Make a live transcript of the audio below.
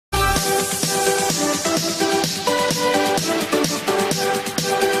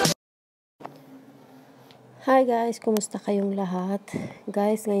Hi guys, kumusta kayong lahat?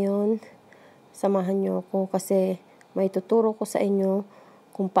 Guys, ngayon, samahan nyo ako kasi may tuturo ko sa inyo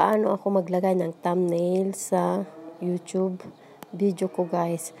kung paano ako maglagay ng thumbnail sa YouTube video ko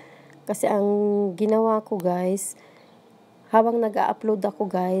guys. Kasi ang ginawa ko guys, habang nag-a-upload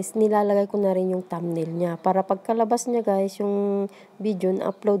ako guys, nilalagay ko na rin yung thumbnail niya. Para pagkalabas niya guys, yung video na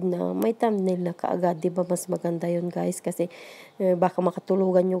upload na, may thumbnail na kaagad. Diba mas maganda yun guys? Kasi baka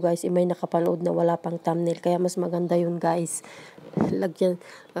makatulugan nyo guys, may nakapanood na wala pang thumbnail. Kaya mas maganda yun guys. Lagyan,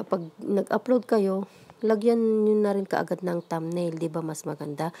 pag nag-upload kayo, lagyan nyo na rin kaagad ng thumbnail. Diba mas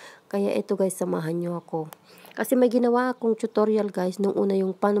maganda? Kaya ito guys, samahan nyo ako. Kasi may ginawa akong tutorial guys, nung una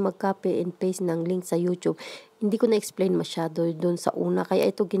yung paano mag-copy and paste ng link sa YouTube. Hindi ko na-explain masyado doon sa una. Kaya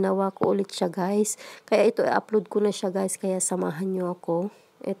ito ginawa ko ulit siya guys. Kaya ito i-upload ko na siya guys. Kaya samahan nyo ako.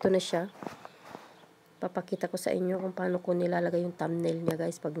 Ito na siya. Papakita ko sa inyo kung paano ko nilalagay yung thumbnail niya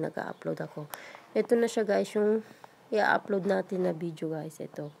guys pag nag-upload ako. Ito na siya guys, yung i-upload natin na video guys.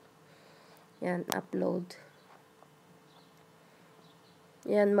 Ito. Yan, upload.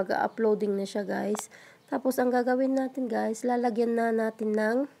 Yan, mag-uploading na siya guys. Tapos, ang gagawin natin guys, lalagyan na natin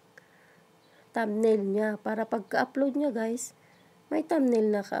ng thumbnail niya. Para pagka-upload niya guys, may thumbnail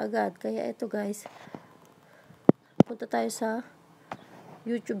na kaagad. Kaya ito guys, punta tayo sa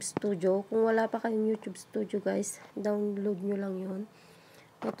YouTube Studio. Kung wala pa kayong YouTube Studio guys, download nyo lang yun.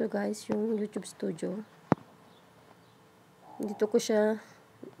 Ito guys, yung YouTube Studio. Dito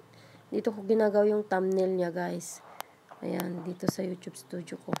ko ginagawa yung thumbnail niya guys. Ayan, dito sa YouTube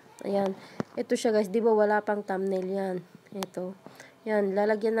Studio ko. Ayan, ito siya guys. Di ba wala pang thumbnail yan? Ito. Yan,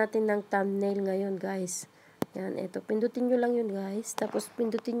 lalagyan natin ng thumbnail ngayon guys. Yan, ito. Pindutin nyo lang yun guys. Tapos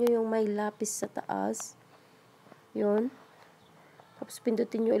pindutin nyo yung may lapis sa taas. Yun. Tapos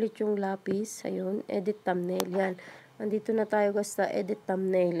pindutin nyo ulit yung lapis. Ayun, edit thumbnail. Yan. Andito na tayo guys sa edit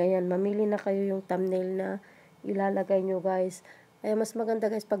thumbnail. Ayan, mamili na kayo yung thumbnail na ilalagay nyo guys. Kaya mas maganda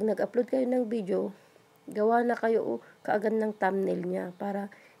guys, pag nag-upload kayo ng video, gawa na kayo kaagad ng thumbnail niya para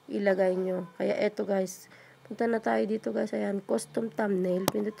ilagay nyo. Kaya eto guys, punta na tayo dito guys. Ayan, custom thumbnail.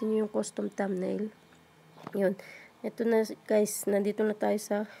 Pindutin nyo yung custom thumbnail. Yun. Eto na guys, nandito na tayo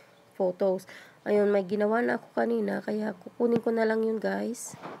sa photos. Ayun, may ginawa na ako kanina. Kaya kukunin ko na lang yun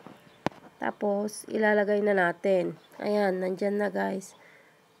guys. Tapos, ilalagay na natin. Ayan, nandyan na guys.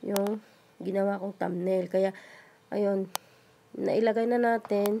 Yung ginawa kong thumbnail. Kaya, ayun, nailagay na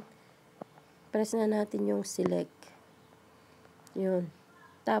natin. Press na natin yung select. Yun.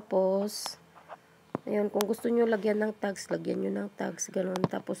 Tapos, ayun, kung gusto nyo lagyan ng tags, lagyan nyo ng tags. Ganun.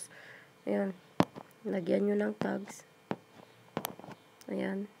 Tapos, ayun, lagyan nyo ng tags.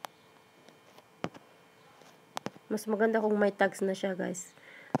 Ayan. Mas maganda kung may tags na siya, guys.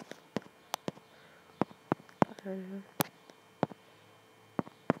 Paano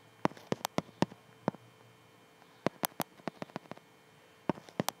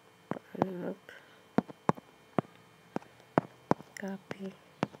copy.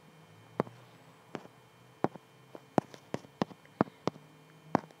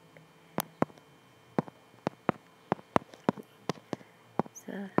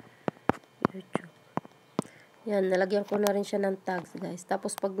 Sa YouTube. Yan, nalagyan ko na rin siya ng tags, guys.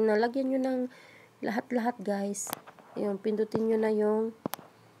 Tapos, pag nalagyan nyo ng lahat-lahat, guys, yun, pindutin nyo na yung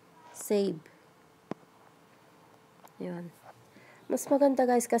save. Yun. Mas maganda,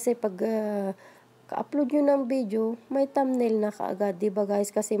 guys, kasi pag ka-upload nyo ng video, may thumbnail na kaagad, diba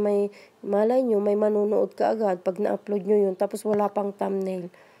guys? Kasi malay nyo, may manonood kaagad pag na-upload nyo yun, tapos wala pang thumbnail.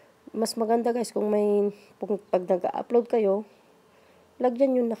 Mas maganda guys, pag nag-upload kayo,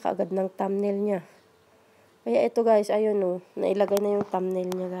 lagyan nyo na kaagad ng thumbnail niya. Kaya ito guys, ayun o, nailagay na yung thumbnail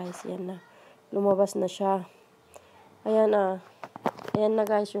niya guys. Yan na, lumabas na siya. Ayan na. Ayan na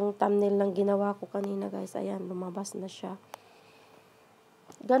guys, yung thumbnail ng ginawa ko kanina guys. Ayan, lumabas na siya.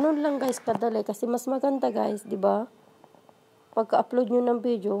 Ganun lang guys kadali kasi mas maganda guys, 'di ba? Pagka-upload niyo ng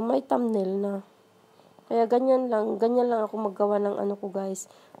video, may thumbnail na. Kaya ganyan lang ako maggawa ng ano ko guys.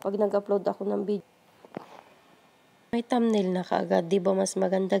 Pag nag-upload ako ng video, may thumbnail na kaagad, 'di ba? Mas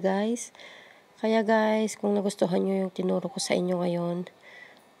maganda guys. Kaya guys, kung nagustuhan niyo yung tinuro ko sa inyo ngayon,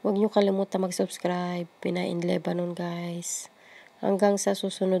 huwag niyo kalimutan mag-subscribe. Pina in Lebanon guys. Hanggang sa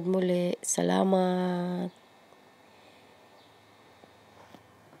susunod muli. Salamat.